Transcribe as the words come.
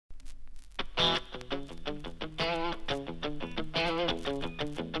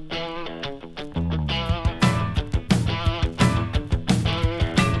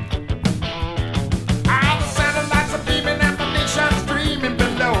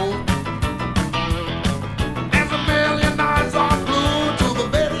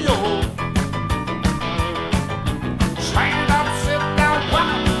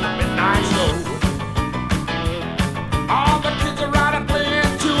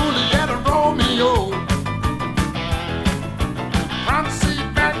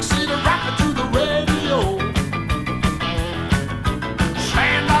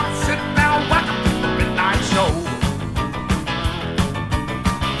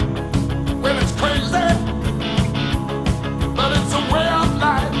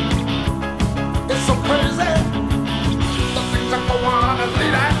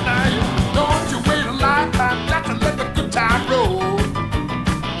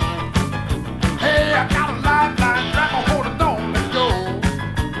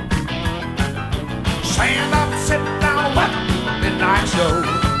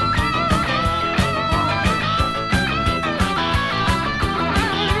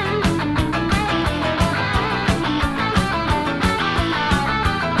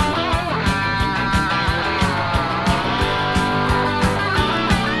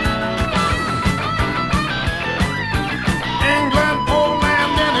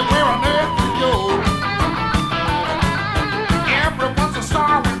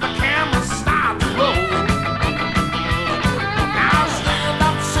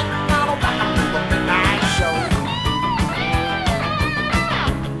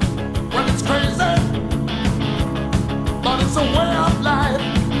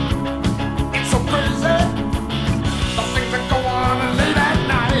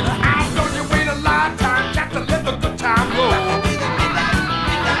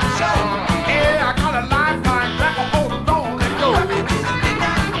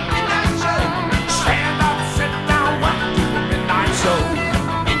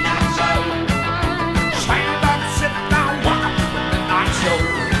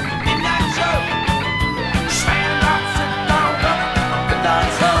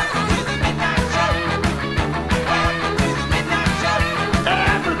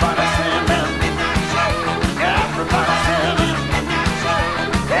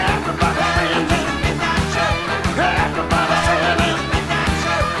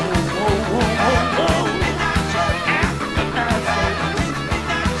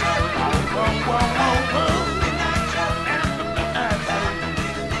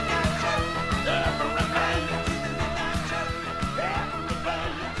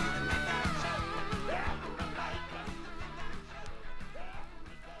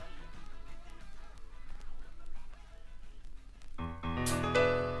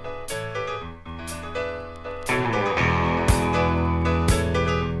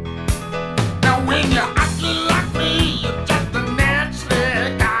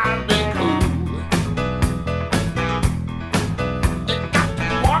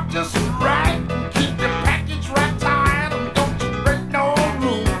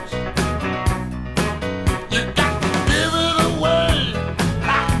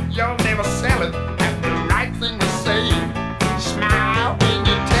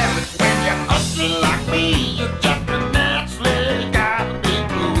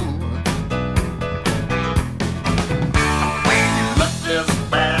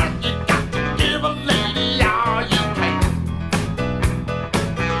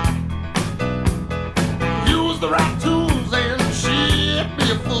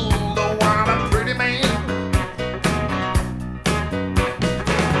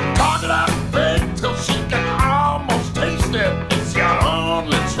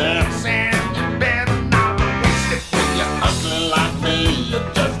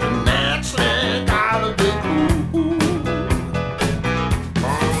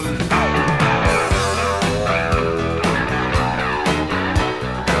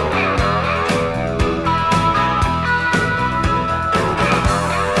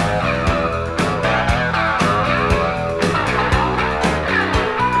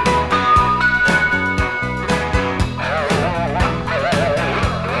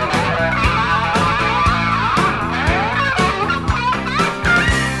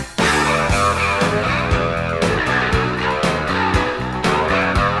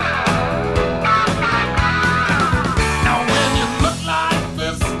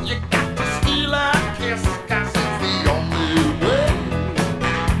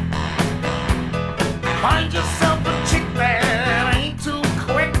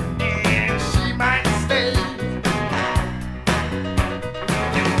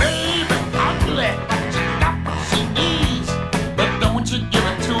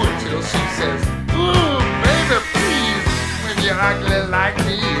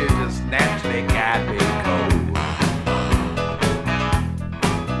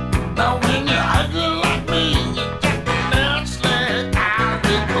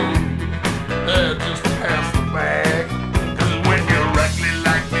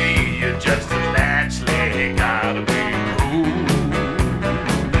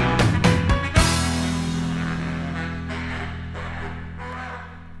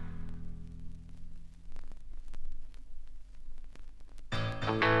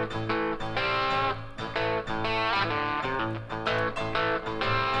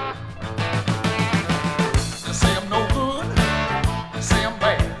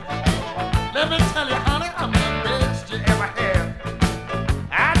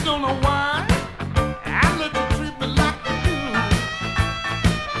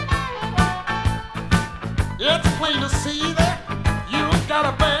plain to see that you got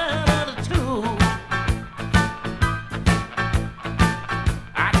a bad attitude.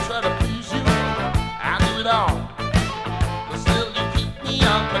 I try to please you, I do it all, but still you keep me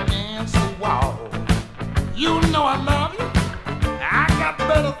up against the wall. You know I love you, I got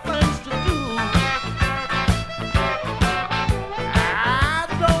better things to do. I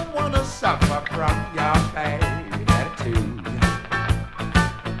don't want to suffer from your bad attitude.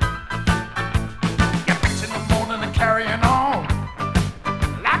 Carrying on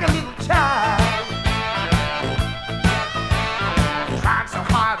like a little child, trying so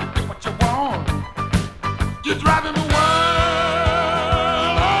hard to get what you want. You're driving me wild.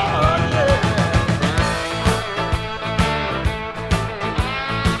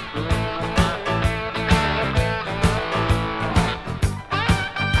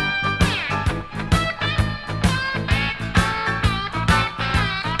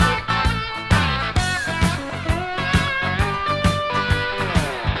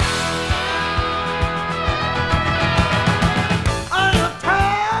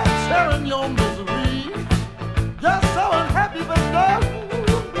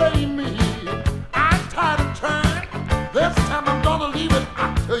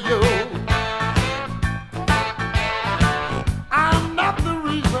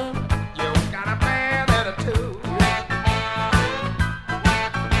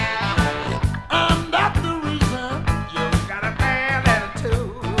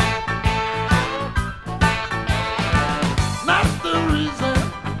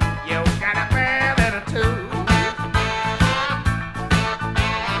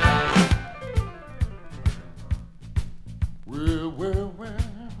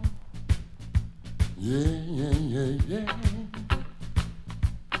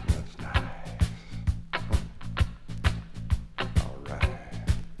 That's nice. All right.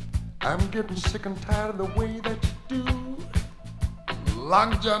 I'm getting sick and tired of the way that you do.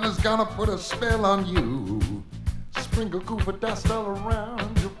 Long John is gonna put a spell on you. Sprinkle Cooper dust all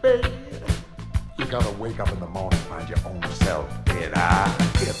around your bed. You gotta wake up in the morning, find your own self dead.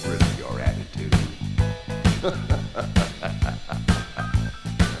 Get rid of your attitude.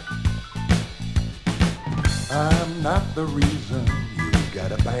 I'm not the reason you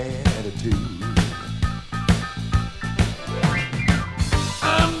got a bad attitude.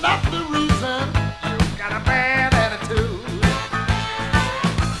 I'm not the reason you got a bad attitude.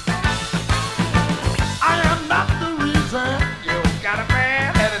 I am not the reason you got a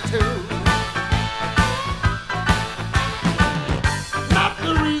bad attitude. Not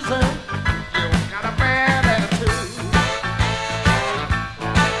the reason you got a bad attitude.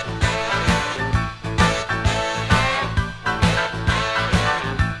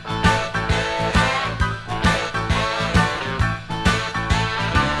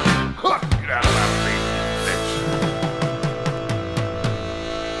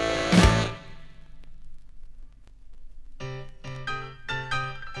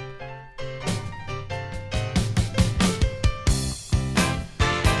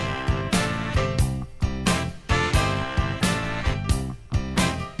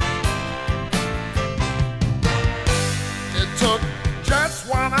 Took just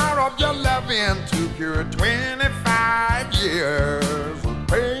 1 hour of your loving to cure 25 years of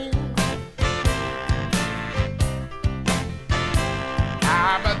pain.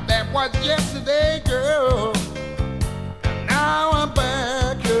 But that was yesterday, girl, and now I'm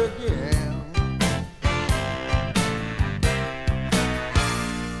back again.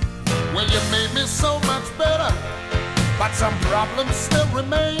 Well, you made me so much better, but some problems still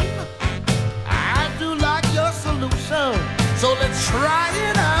remain. I do like your solution, so let's try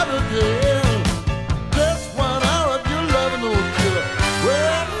it out again. Just 1 hour of your loving will cure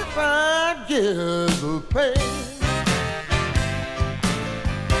 25 years of pain.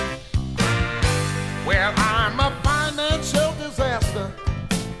 Well, I'm a financial disaster,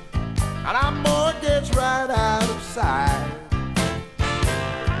 and I'm mortgaged right out of sight.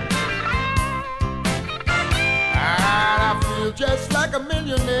 And I feel just like a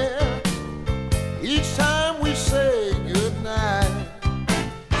millionaire each time we say goodnight.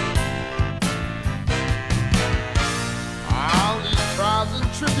 All these trials and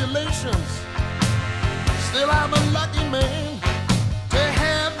tribulations, still I'm a lucky man to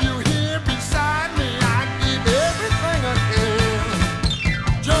have you here beside me. I give everything I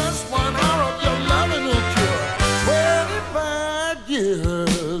can. Just 1 hour of your loving will cure 25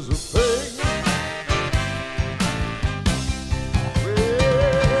 years of pain.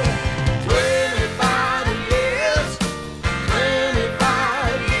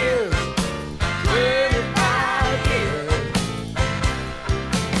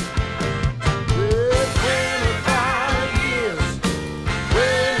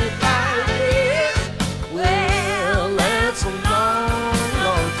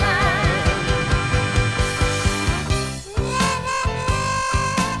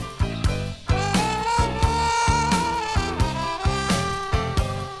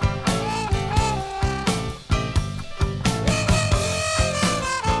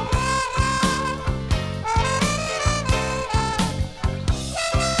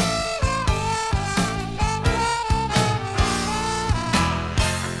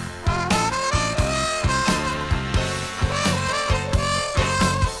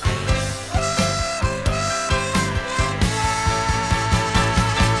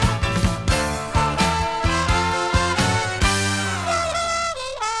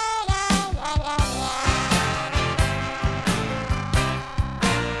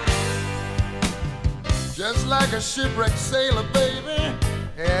 like a shipwrecked sailor, baby.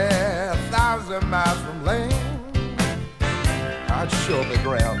 Yeah, 1,000 miles from land, I'd sure be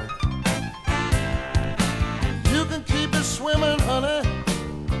grounded. You can keep it swimming, honey,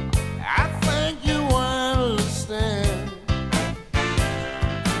 I think you understand.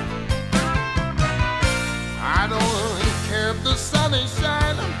 I don't care if the sun is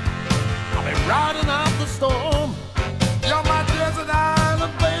shining, I'll be riding out the storm. You're my desert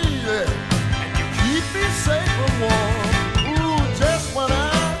island, baby, and you keep me safe and warm. Ooh, just when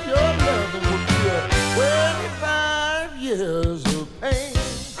I'm your loving would cure 25 years of pain.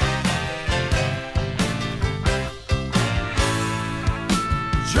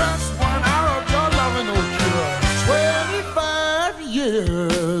 Just 1 hour of your loving will cure 25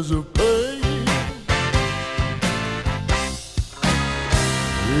 years of pain.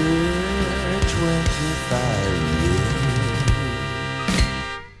 Yeah, 25 years.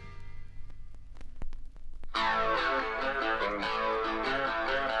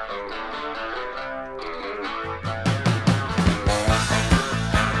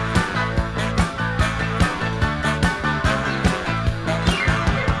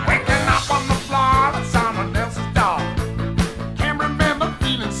 Waking up on the floor at someone else's door. Can't remember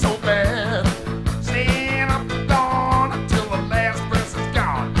feeling so bad. Staying up the dawn until the last breath is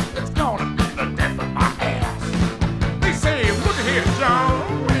gone. It's gonna be the death of my ass. They say, look at here,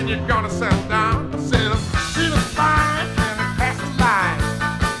 John, when you gonna settle down? I said, feeling fine and it past the line.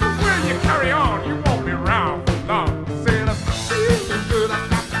 But when you carry on, you won't be around for long. I said, I'm feeling good, I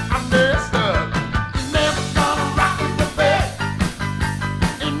got to understand. You're never gonna rock with the bed.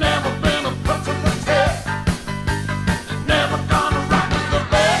 Ain't never been a put to the test. You're never gonna rock with the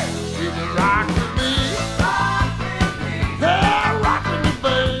bed. You can rock with me. Yeah, rock with me,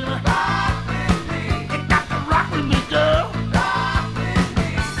 baby. You got to rock with me, girl.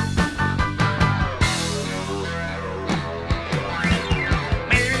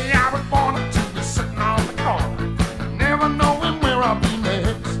 Maybe I was born to be sitting on the corner, never knowing where I'll be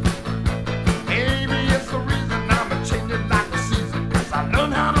next. Maybe it's the reason I'm changing like the season, 'cause I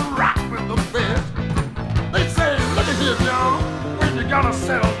learned how to rock with the best. They say, look at here, John, when you gonna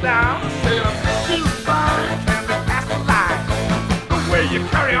settle down? I said, I'm feeling fine, can be past the line. The way you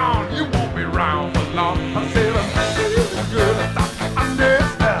carry on, you won't be around for long. I said, I'm feeling good, I thought you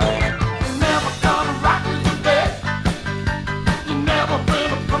understand. You're never gonna rock with the best. You never been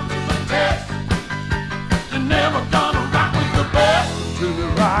a put to the test. You're never gonna rock with the best till you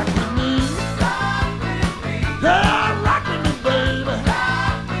rock with me. Yeah, rock with me, baby.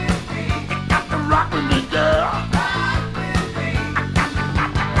 You got to rock with me, girl. I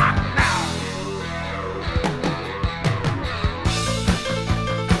got to rock now.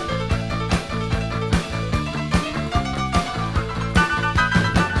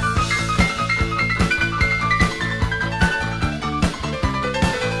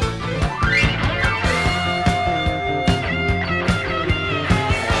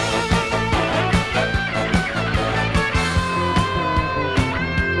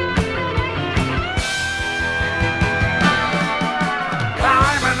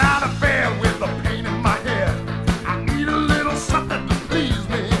 Climbing out of bed with the pain in my head. I need a little something to please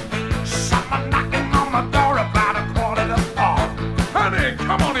me. Someone knocking on my door about 3:45. Honey,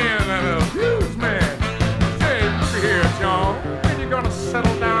 come on in and abuse me. Say, look here, John, when you gonna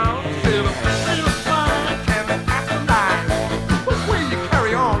settle down? Said, I'm feeling fine, can be past the line. But when you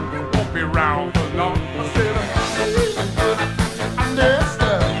carry on, you won't be around for long. I said, I'm feeling good, I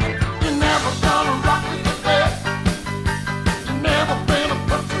understand. You're never gonna rock with the best. You never been a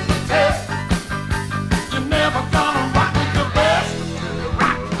put to the test. You're never gonna rock with the best.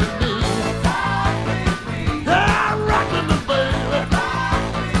 Rock with me. Yeah, rock with me, baby.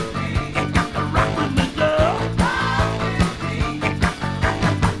 You got to rock with me, girl.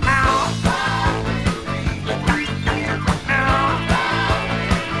 Now,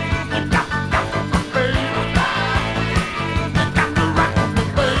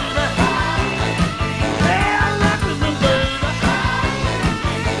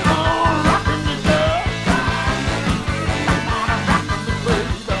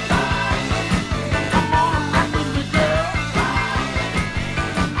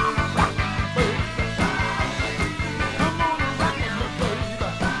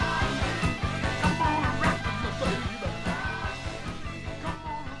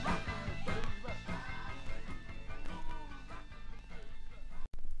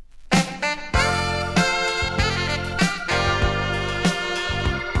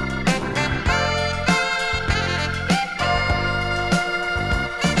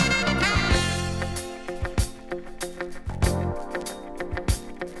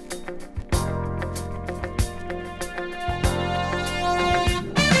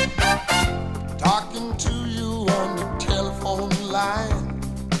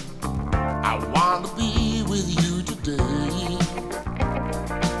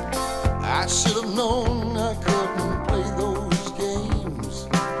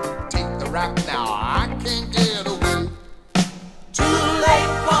 rap now. I can't get away. Too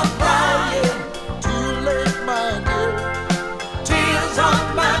late for crying, Too late, my dear. tears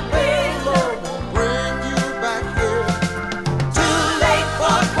on my pillow. Won't bring you back here. Too late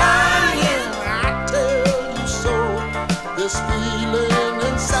for crying, I tell you so. This feeling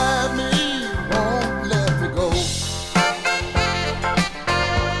inside me won't let me go.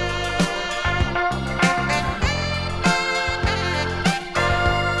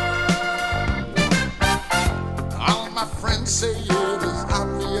 All my friends say it is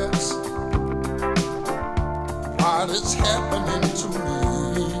obvious what is happening to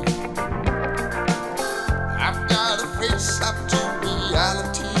me. I've got to face up to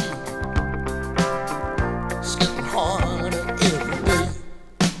reality. It's getting harder every day.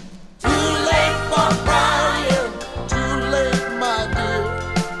 too late for crying, Too late, my dear.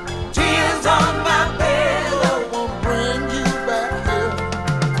 tears on my pillow. Won't bring you back here.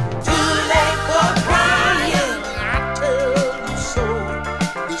 Too late for crying, I tell you so.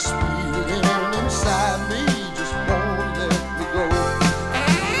 This feeling inside me just won't let me go.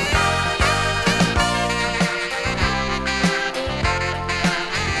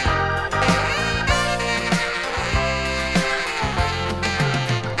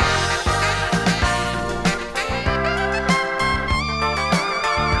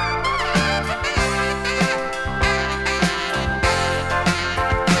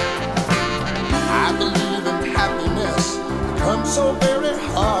 I believe in happiness. It comes so very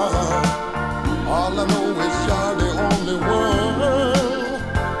hard. All I know is you're the only one.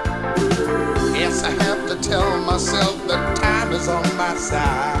 Yes, I have to tell myself that time is on my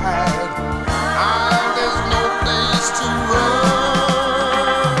side. There's no place to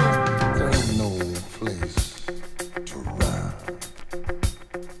run. There ain't no place to run.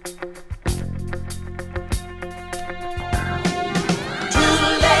 too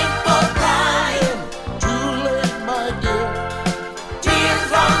late for crying, Too late, my dear.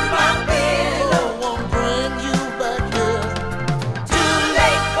 tears on my pillow. Won't bring you back here. Too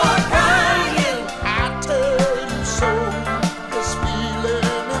late for crying, I tell you so. This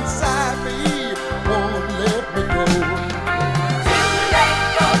feeling inside me won't let me go. too late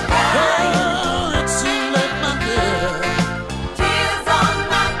for crying, Oh, it's too late, my dear. tears on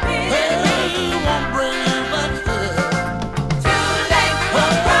my pillow. Hey, won't bring you back here. Too late for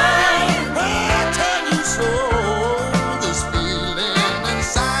crying, I tell you so. This feeling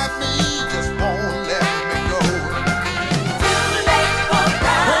inside me just won't let me go. too late for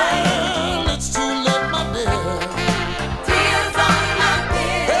crying, Well, it's too late, my dear. tears on my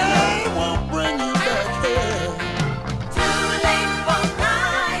pillow. Hey, won't bring you back here. Too late for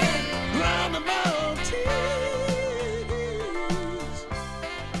crying, Drown them out tears.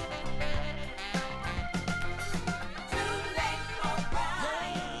 too late for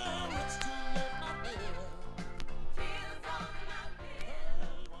crying, It's too late, my dear. tears on my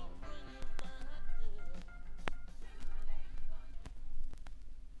pillow.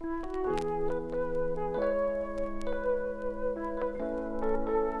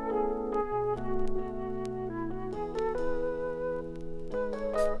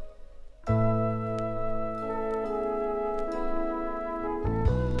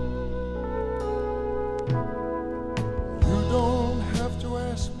 You don't have to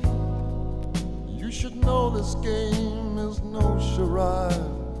ask me. You should know this game is no charade,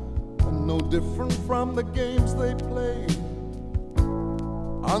 and no different from the games they play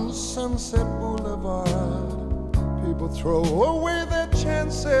on Sunset Boulevard. People throw away their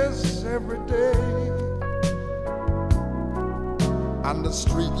chances every day. Under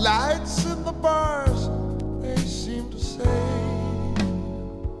street lights in the bars, they seem to say,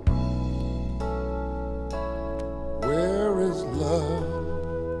 where is love?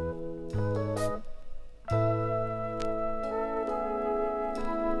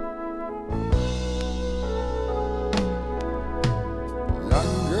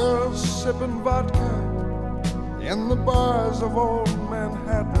 Young girls sipping vodka in the bars of old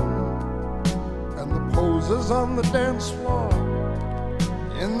Manhattan, and the posers on the dance floor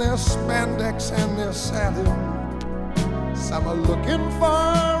in their spandex and their satin. Some are looking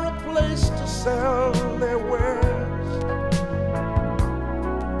for a place to sell their wares.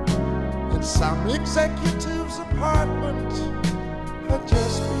 In some executive's apartment or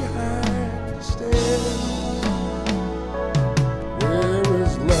just behind the stairs. Where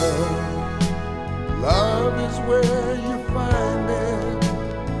is love? Love is where you find it.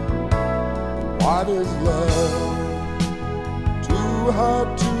 What is love? Too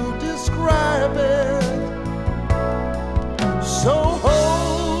hard to describe it. So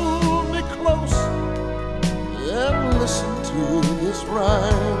hold me close and listen to this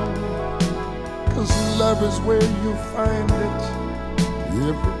rhyme. 'cause love is where you find it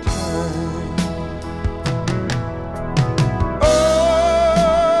every time. Oh,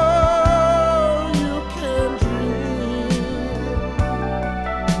 you can dream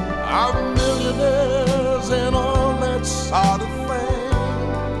of millionaires and all that sort of thing.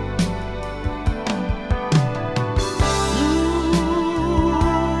 Do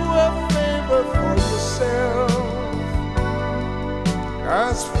a favor for yourself,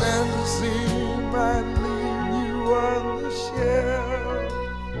 'cause fantasy might leave you on the shelf.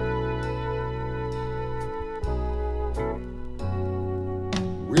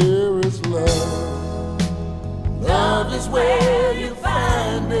 Where is love? Love is where you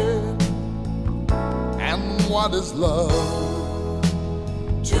find it. And what is love?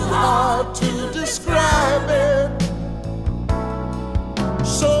 Too hard to describe it.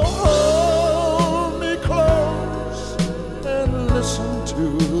 So hold me close and listen to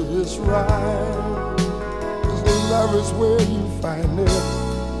this rhyme, 'cause love is where you find it.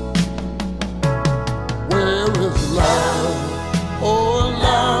 Where is love? Oh,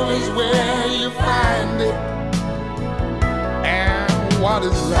 love is where you find it. And what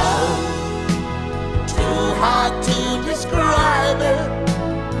is love? Too hard to describe it.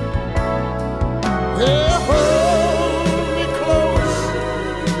 Yeah, hold me close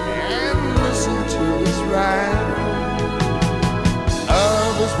and listen to this rhyme.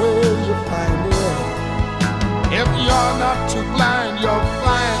 Love is where you find it. If you're not too blind, you'll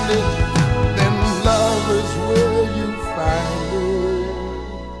find it. Then love is where you find it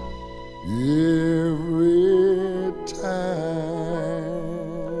every time.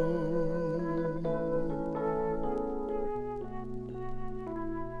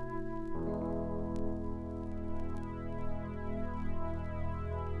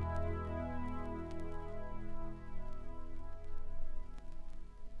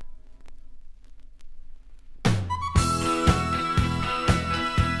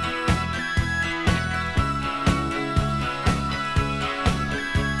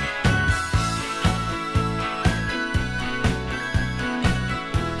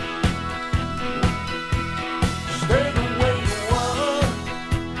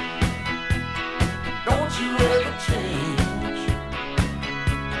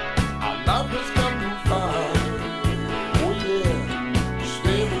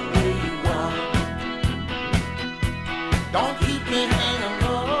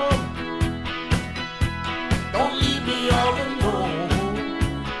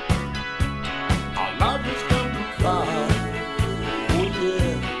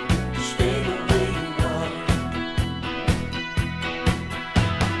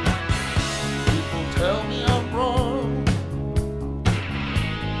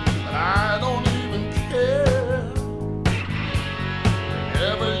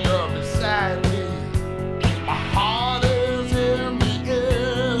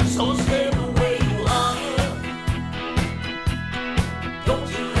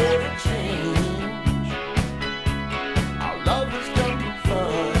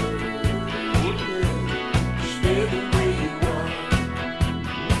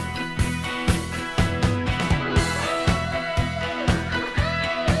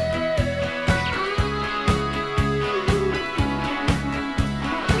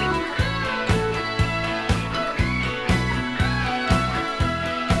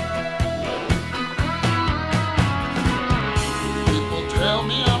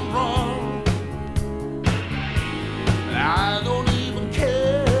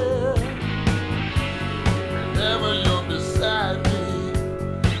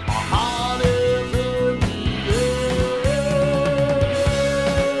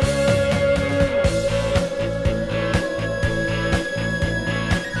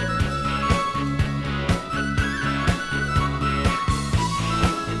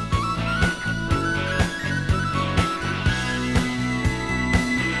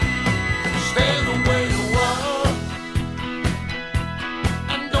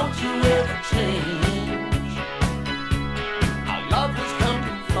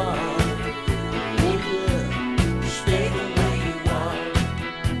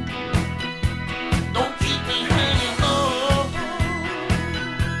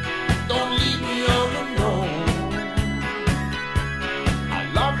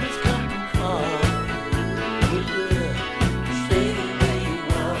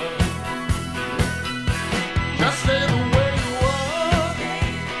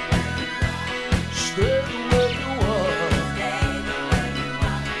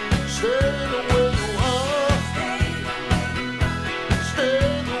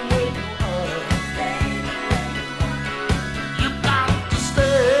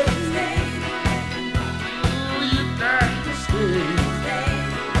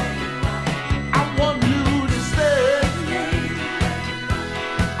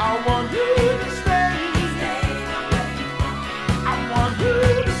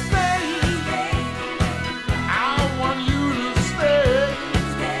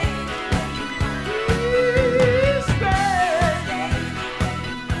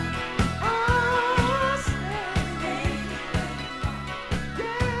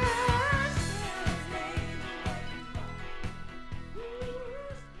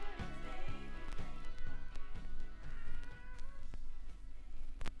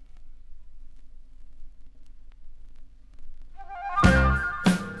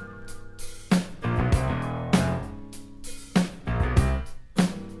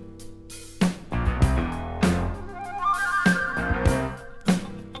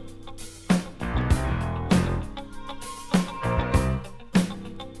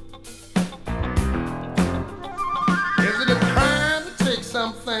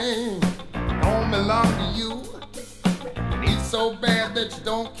 thing don't belong to you. It's so bad that you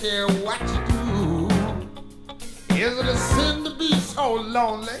don't care what you do. Is it a sin to be so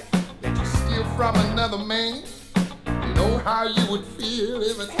lonely that you steal from another man? You know how you would feel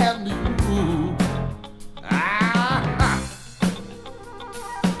if it happened to you. Ah-ha.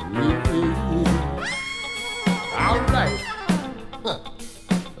 All right. Huh.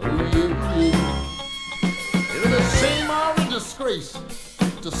 Is it a shame or a disgrace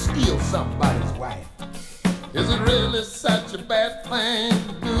to steal somebody's wife? Is it really such a bad thing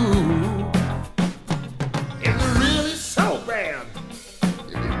to do? Is it really so bad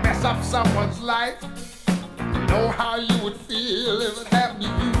if you mess up someone's life? You know how you would feel if it happened to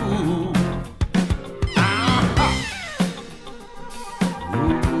you. Ah-ha.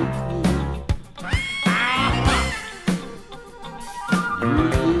 Ah-ha.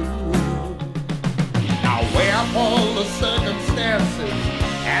 Now where all the circumstances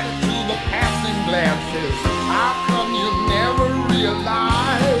added to the passing glances, how come you never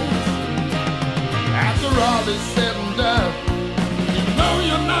realize? After all is said and done, you know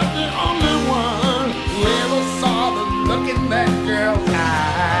you're not the only one who ever saw the look in that girl's eyes.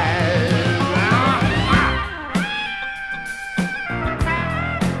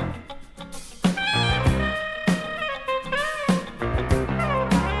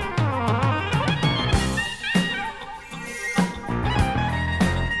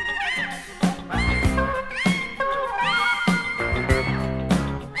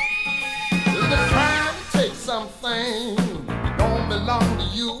 Something don't belong to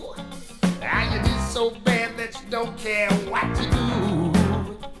you. Now you need so bad that you don't care what you do.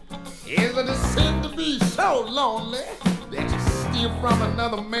 Is it a sin to be so lonely that you steal from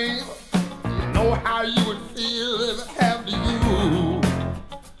another man? You know how you would feel if it happened to you.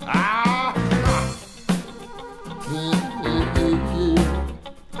 Ah,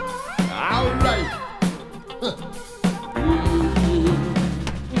 all right.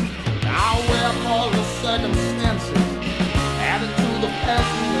 Now where all the circumstances added to the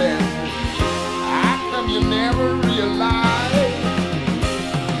passing glances, how come you never realize?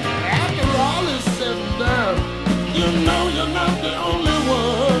 After all is said and done, you know you're not the only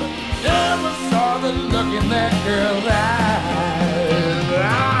one ever saw the look in that girl's eyes.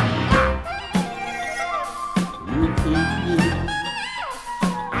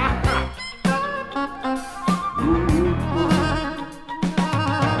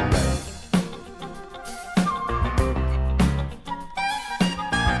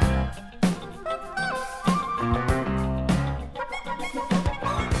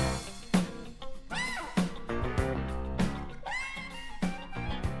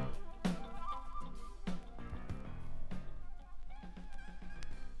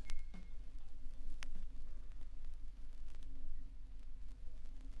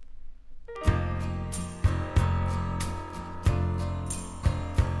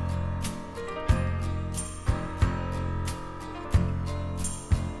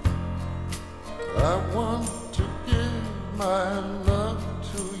 I want to give my love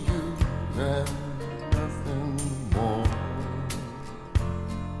to you and nothing more.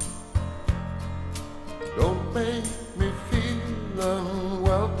 Don't make me feel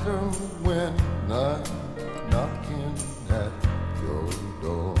unwelcome when I'm knocking at your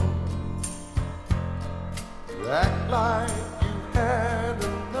door. You act like you had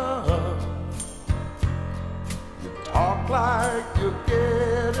enough. You talk like you're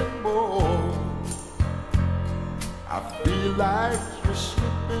getting bored. I feel like you're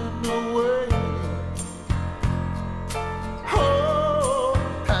slipping away. Oh,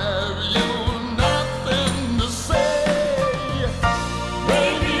 have you nothing to say?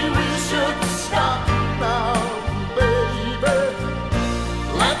 Maybe we should stop now, baby.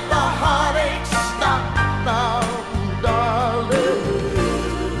 Let the heartaches stop now, darling.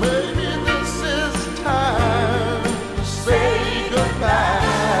 Maybe this is time to say goodbye.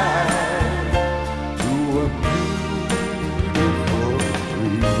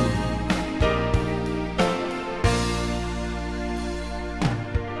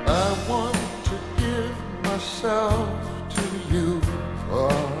 To you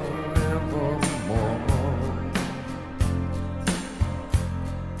forevermore.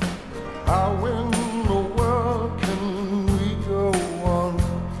 How in the world can we go on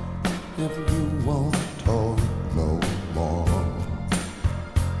if you won't talk no more?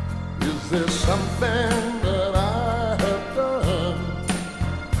 Is there something that I have done?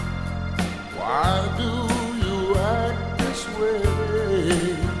 Why do you act this way?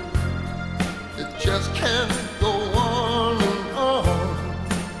 It just can't